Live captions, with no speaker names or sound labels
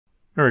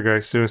Alright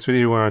guys, so in this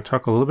video I want to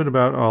talk a little bit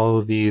about all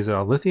of these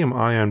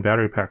lithium-ion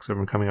battery packs that have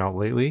been coming out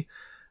lately.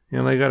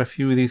 And I got a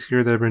few of these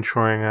here that I've been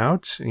trying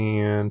out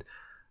and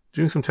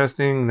doing some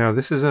testing. Now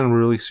this isn't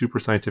really super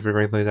scientific or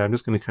anything like that. I'm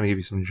just going to kind of give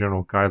you some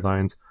general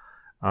guidelines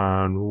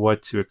on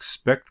what to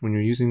expect when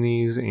you're using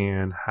these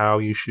and how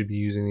you should be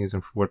using these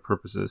and for what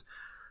purposes.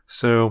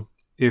 So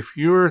if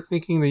you're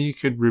thinking that you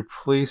could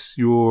replace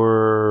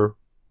your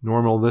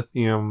normal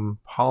lithium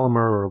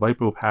polymer or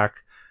lipo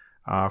pack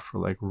for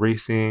like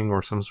racing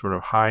or some sort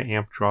of high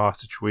amp draw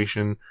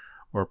situation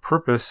or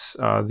purpose,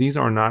 these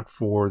are not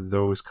for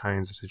those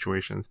kinds of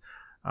situations.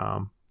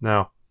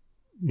 Now,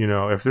 you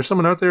know, if there's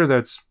someone out there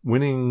that's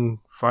winning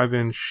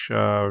 5-inch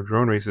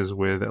drone races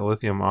with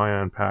lithium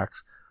ion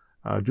packs,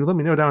 do let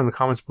me know down in the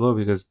comments below,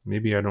 because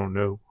maybe I don't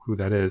know who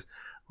that is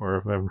or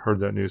if I haven't heard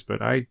that news,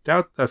 but I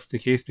doubt that's the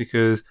case,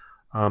 because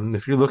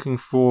if you're looking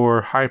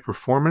for high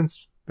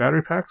performance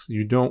battery packs,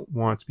 you don't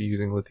want to be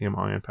using lithium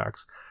ion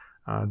packs.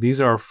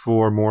 These are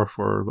more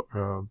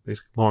for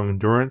basically long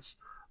endurance,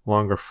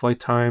 longer flight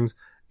times,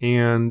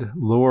 and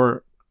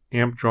lower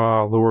amp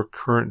draw, lower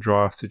current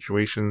draw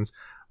situations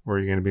where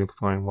you're going to be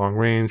flying long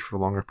range for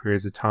longer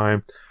periods of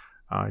time.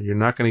 You're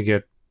not going to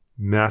get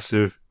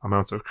massive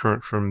amounts of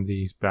current from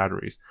these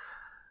batteries.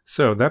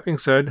 So that being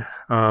said,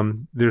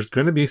 there's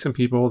going to be some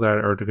people that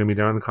are going to be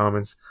down in the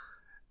comments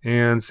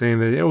and saying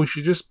that, oh, you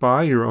should just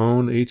buy your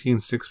own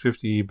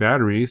 18650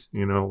 batteries,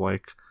 you know,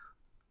 like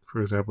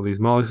for example these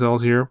moly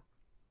cells here,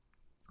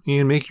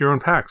 and make your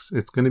own packs.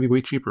 It's going to be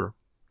way cheaper.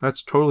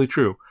 That's totally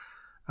true.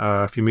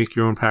 If you make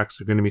your own packs,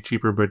 they're going to be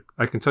cheaper, but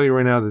I can tell you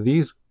right now that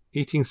these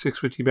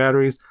 18650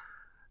 batteries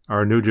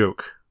are no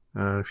joke.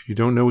 If you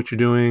don't know what you're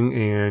doing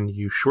and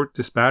you short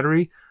this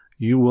battery,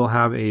 you will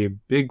have a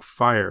big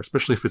fire,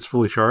 especially if it's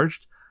fully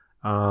charged.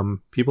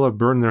 People have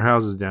burned their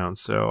houses down,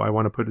 so I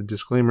want to put a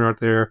disclaimer out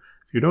there.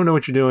 If you don't know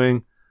what you're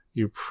doing,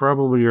 you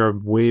probably are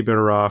way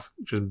better off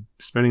just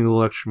spending a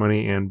little extra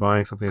money and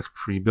buying something that's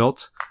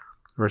pre-built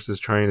versus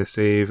trying to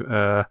save,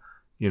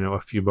 you know,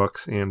 a few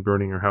bucks and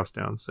burning your house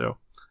down. So,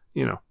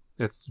 you know,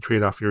 that's the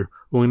trade-off you're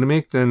willing to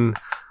make. Then,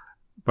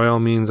 by all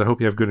means, I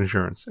hope you have good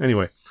insurance.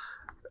 Anyway,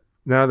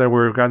 now that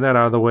we've got that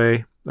out of the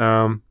way,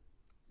 you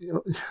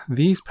know,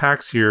 these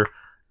packs here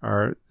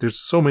there's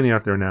so many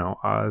out there now.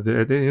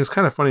 It was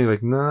kind of funny,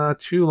 like not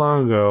too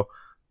long ago,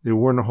 there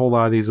weren't a whole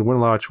lot of these, there weren't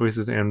a lot of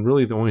choices, and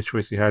really the only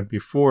choice you had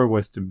before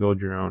was to build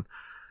your own.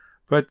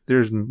 But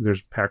there's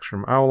packs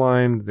from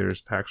Owline,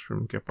 there's packs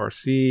from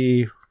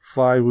GetRC,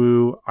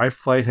 Flywoo.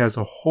 iFlight has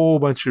a whole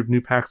bunch of new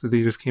packs that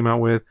they just came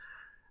out with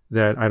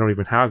that I don't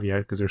even have yet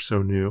because they're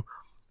so new.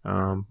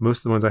 Most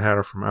of the ones I had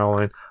are from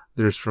Owline.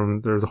 There's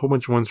a whole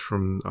bunch of ones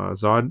from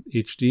Zod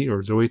HD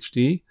or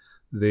ZoHD.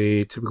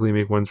 They typically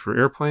make ones for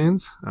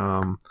airplanes.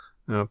 I'll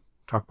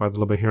talk about it a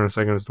little bit here in a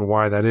second as to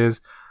why that is.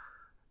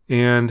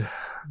 And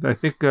I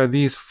think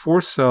these 4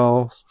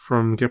 cells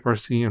from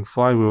GetRC and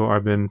Flywoo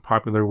have been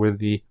popular with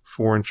the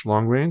 4-inch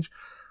long range,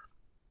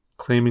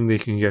 claiming they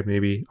can get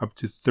maybe up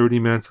to 30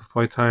 minutes of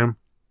flight time.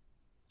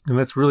 And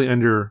that's really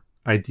under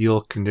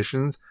ideal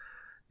conditions.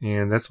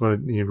 And that's what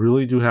you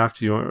really do have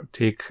to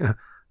take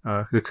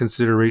the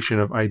consideration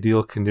of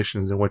ideal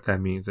conditions and what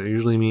that means. That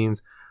usually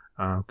means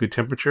good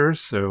temperatures,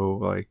 so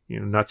like, you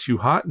know, not too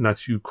hot, not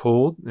too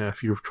cold.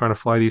 If you're trying to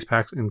fly these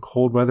packs in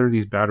cold weather,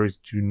 these batteries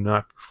do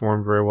not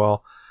perform very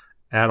well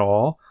at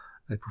all.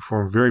 They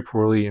perform very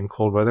poorly in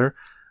cold weather.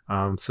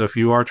 So if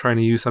you are trying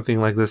to use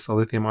something like this, a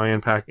lithium ion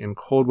pack in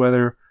cold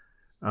weather,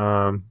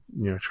 you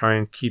know, try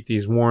and keep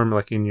these warm,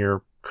 like in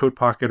your coat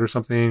pocket or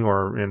something,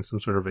 or in some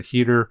sort of a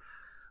heater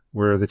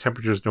where the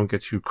temperatures don't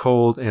get too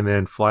cold, and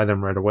then fly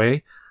them right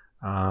away.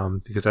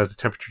 Because as the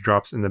temperature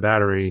drops in the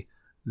battery,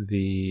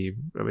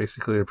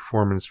 basically the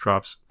performance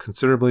drops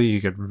considerably. You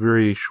get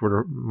very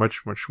shorter,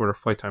 much shorter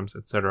flight times,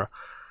 etc.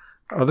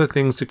 Other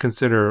things to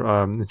consider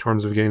in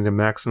terms of getting the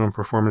maximum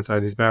performance out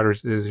of these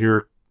batteries is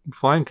your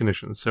flying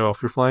conditions. So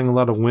if you're flying a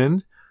lot of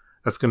wind,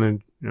 that's going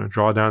to, you know,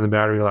 draw down the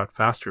battery a lot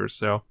faster.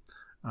 So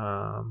you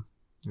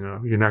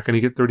know, you're not going to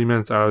get 30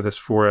 minutes out of this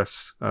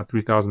 4S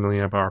 3000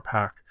 milliamp hour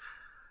pack.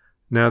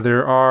 Now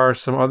there are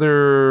some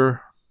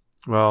other,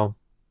 well,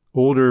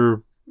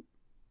 older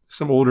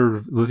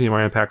lithium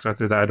ion packs out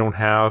there that I don't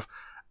have.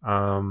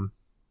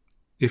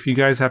 If you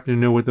guys happen to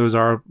know what those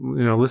are,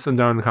 you know, list them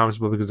down in the comments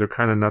below, because they're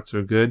kind of not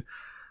so good.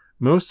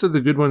 Most of the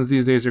good ones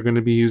these days are going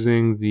to be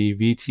using the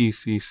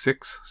VTC6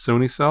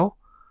 Sony cell,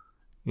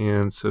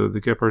 and so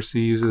the GetRC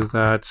uses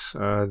that.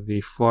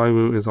 The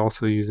Flywoo is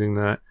also using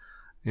that,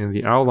 and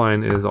the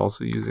Owline is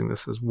also using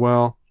this as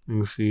well. You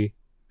can see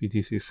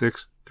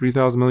VTC6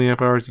 3000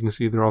 milliamp hours. You can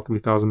see they're all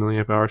 3000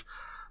 milliamp hours.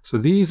 So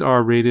these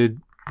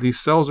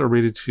cells are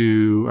rated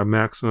to a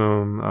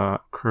maximum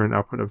current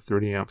output of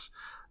 30 amps.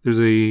 There's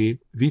a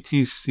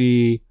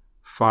VTC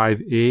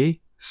 5A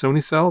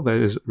Sony cell that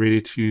is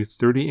rated to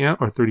 30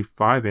 amp or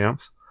 35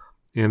 amps,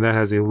 and that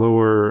has a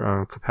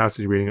lower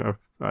capacity rating of,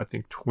 I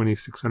think,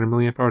 2600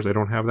 milliamp hours. I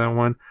don't have that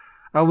one.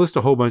 I'll list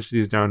a whole bunch of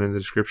these down in the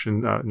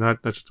description,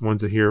 not just the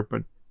ones that here,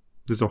 but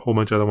there's a whole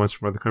bunch of other ones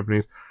from other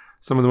companies.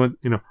 Some of the ones,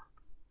 you know,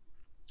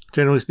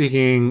 generally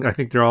speaking, I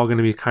think they're all going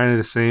to be kind of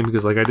the same,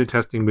 because like I did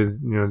testing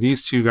with,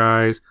 these two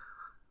guys,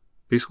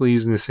 basically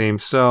using the same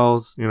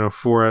cells.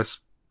 4S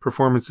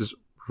performance is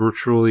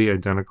virtually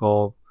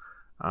identical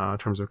in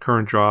terms of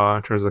current draw,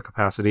 in terms of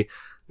capacity.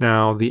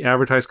 Now, the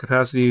advertised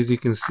capacity, as you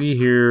can see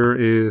here,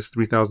 is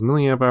 3,000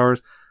 milliamp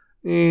hours.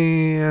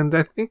 And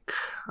I think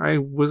I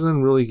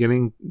wasn't really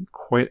getting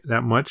quite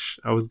that much.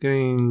 I was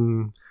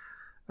getting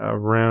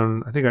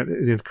around,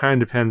 it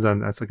kind of depends on,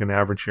 that's like an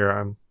average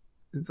here.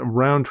 It's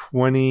around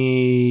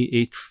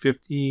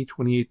 2850,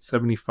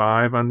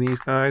 2875 on these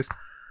guys.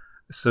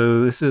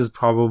 So this is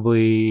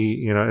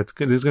probably, there's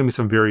going to be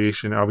some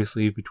variation,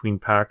 obviously, between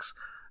packs.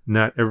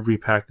 Not every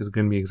pack is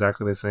going to be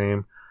exactly the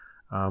same.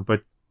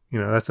 But,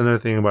 that's another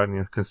thing about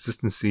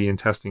consistency and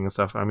testing and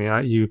stuff. I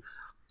mean,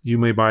 you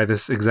may buy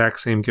this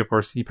exact same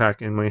GIP-RC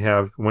pack and may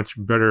have much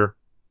better,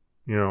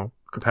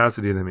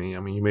 capacity than me. I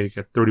mean, you may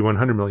get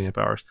 3,100 milliamp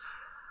hours.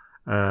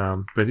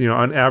 But,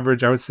 on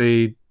average, I would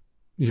say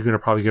you're going to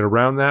probably get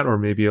around that, or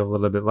maybe a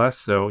little bit less.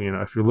 So,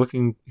 if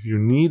you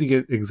need to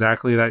get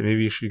exactly that,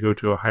 maybe you should go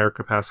to a higher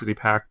capacity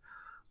pack,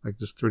 like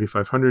this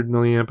 3,500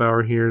 milliamp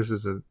hour here. This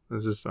is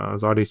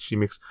Zod HD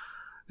makes.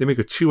 They make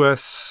a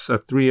 2S, a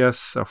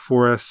 3S, a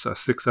 4S, a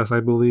 6S, I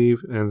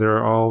believe, and there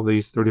are all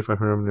these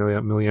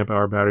 3,500 milliamp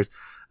hour batteries.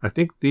 I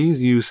think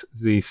these use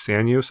the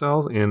Sanyo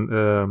cells, and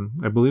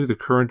I believe the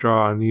current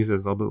draw on these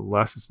is a little bit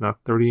less. It's not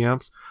 30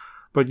 amps,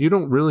 but you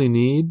don't really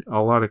need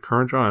a lot of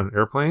current draw on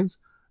airplanes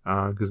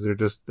because they're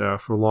just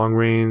for long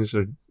range.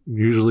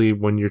 Usually,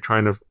 when you're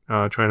trying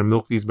to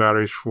milk these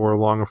batteries for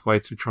longer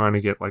flights, you're trying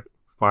to get like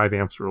 5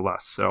 amps or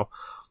less. So,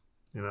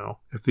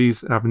 if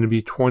these happen to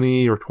be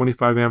 20 or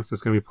 25 amps,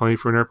 that's going to be plenty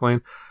for an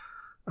airplane.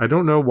 I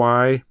don't know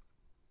why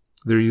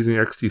they're using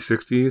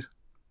XT60s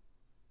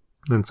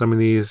and some of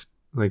these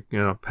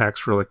packs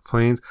for like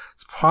planes.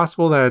 It's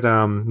possible that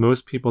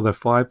most people that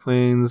fly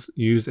planes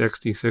use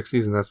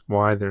XT60s, and that's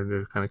why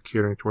they're kind of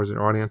catering towards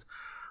their audience.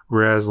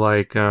 Whereas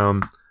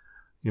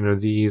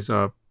these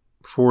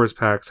Forest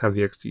packs have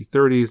the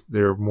XT30s.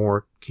 They're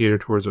more catered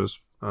towards those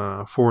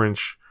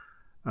 4-inch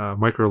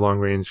micro long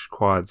range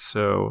quads.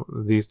 So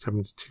these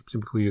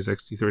typically use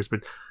XT30s,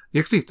 but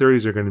the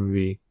XT30s are going to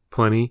be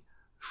plenty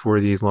for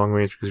these long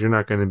range because you're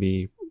not going to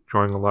be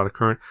drawing a lot of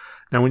current.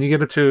 Now, when you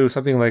get up to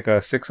something like a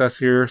 6S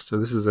here, so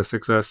this is a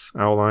 6S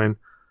Owlline,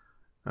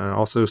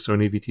 also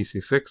Sony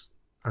VTC6.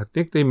 I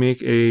think they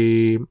make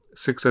a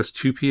 6S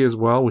 2P as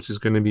well, which is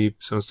going to be,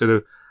 so instead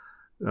of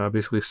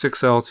basically 6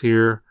 cells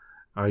here,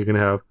 you're going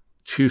to have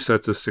 2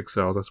 sets of 6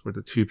 cells. That's what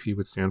the 2P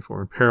would stand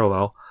for in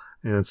parallel.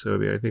 And so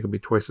I think it'll be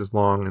twice as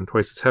long and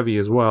twice as heavy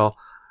as well.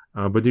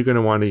 But you're going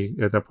to want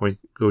to, at that point,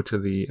 go to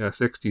the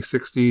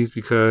XT60s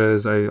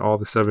because all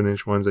the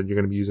 7-inch ones that you're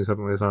going to be using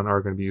something like this on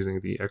are going to be using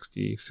the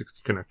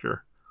XT60 connector.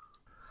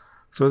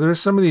 So there's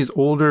some of these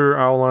older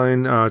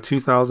Owlline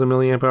 2,000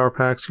 milliamp hour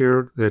packs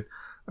here that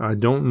I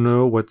don't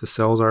know what the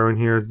cells are in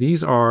here.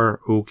 These are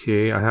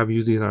okay. I have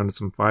used these on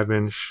some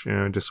 5-inch,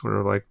 just sort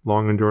of like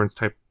long endurance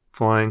type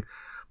flying.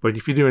 But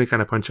if you do any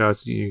kind of punch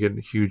outs, you get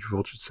a huge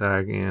voltage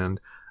sag, and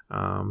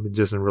it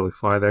doesn't really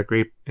fly that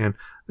great. And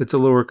it's a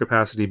lower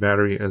capacity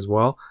battery as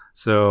well.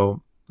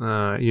 So,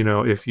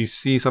 if you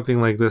see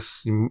something like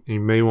this, you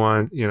may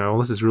want,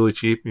 unless it's really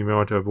cheap, you may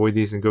want to avoid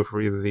these and go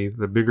for either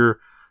the bigger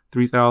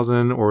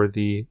 3,000 or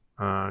the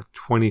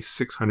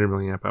 2,600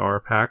 milliamp hour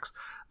packs.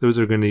 Those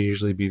are going to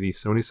usually be the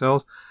Sony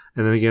cells.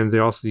 And then again, they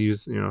also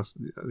use, the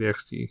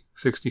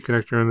XT60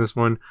 connector on this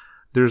one.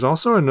 There's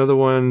also another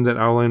one that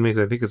Owlline makes,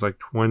 I think it's like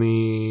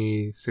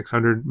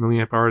 2,600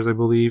 milliamp hours, I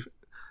believe,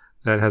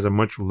 that has a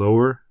much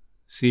lower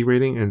C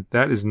rating, and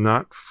that is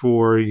not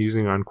for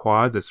using on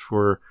quad. That's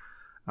for,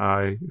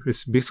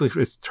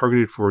 it's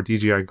targeted for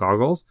DJI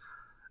goggles.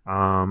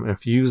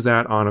 If you use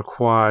that on a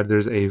quad,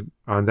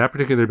 on that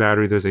particular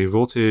battery, there's a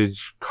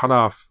voltage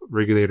cutoff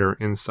regulator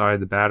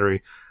inside the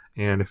battery,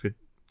 and if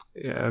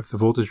the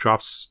voltage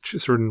drops to a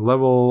certain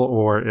level,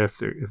 or if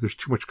there's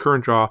too much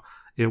current draw,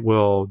 it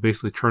will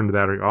basically turn the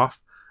battery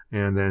off,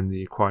 and then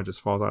the quad just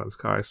falls out of the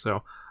sky.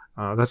 So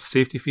that's a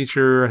safety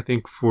feature, I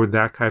think, for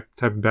that type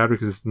of battery,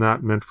 because it's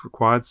not meant for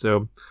quads.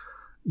 So,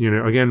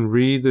 again,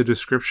 read the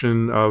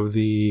description of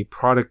the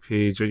product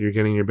page that you're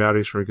getting your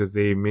batteries for, because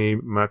they may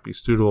not be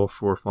suitable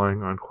for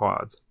flying on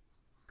quads.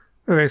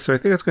 Okay, so I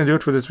think that's going to do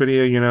it for this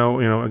video.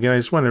 Again, I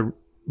just want to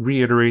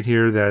reiterate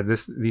here that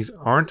these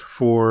aren't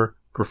for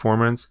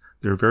performance.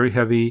 They're very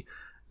heavy.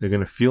 They're going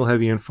to feel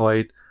heavy in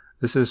flight.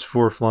 This is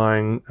for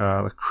flying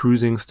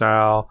cruising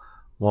style,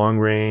 long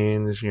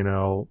range,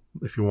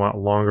 if you want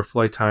longer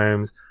flight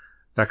times,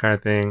 that kind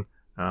of thing.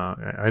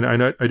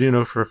 I do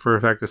know for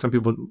a fact that some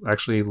people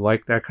actually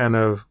like that kind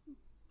of,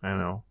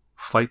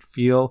 flight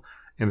feel,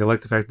 and they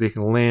like the fact that they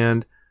can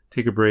land,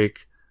 take a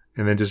break,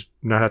 and then just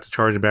not have to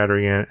charge the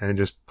battery again, and then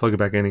just plug it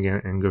back in again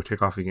and go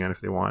take off again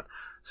if they want.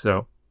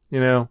 So,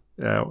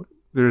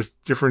 there's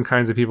different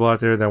kinds of people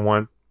out there that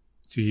want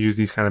to use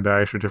these kind of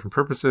batteries for different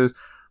purposes,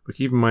 but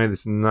keep in mind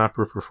it's not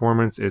for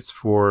performance, it's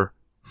for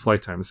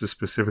flight time. This is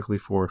specifically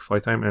for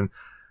flight time, and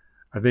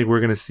I think we're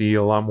going to see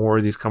a lot more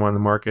of these come on the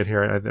market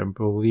here. I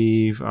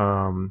believe,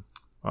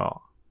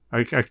 well,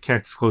 I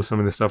can't disclose some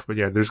of this stuff, but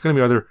yeah, there's going to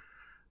be other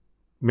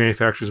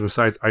manufacturers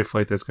besides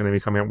iFlight that's going to be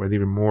coming out with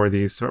even more of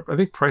these. So I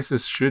think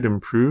prices should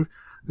improve.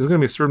 There's going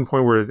to be a certain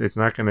point where it's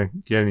not going to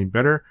get any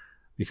better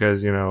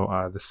because, you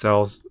know, the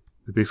cells,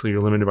 basically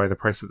you're limited by the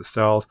price of the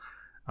cells.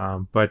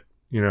 But,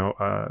 you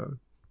know,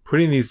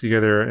 putting these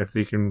together, if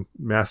they can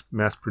mass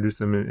produce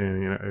them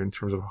in, you know, in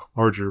terms of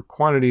larger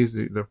quantities,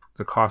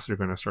 the costs are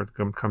going to start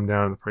to come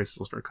down and the prices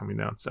will start coming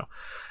down. So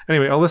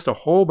anyway, I'll list a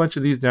whole bunch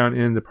of these down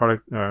in the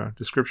product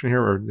description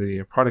here, or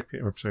the product,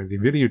 or sorry, the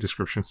video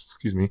description,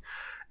 excuse me.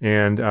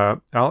 And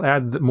I'll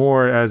add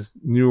more as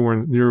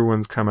newer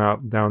ones come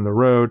out down the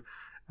road.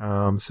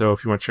 So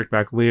if you want to check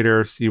back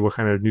later, see what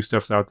kind of new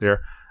stuff's out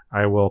there,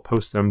 I will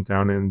post them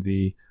down in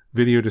the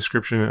video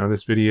description of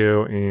this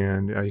video,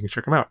 and you can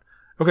check them out.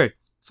 Okay,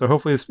 so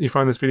hopefully you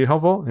found this video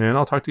helpful, and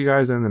I'll talk to you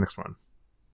guys in the next one.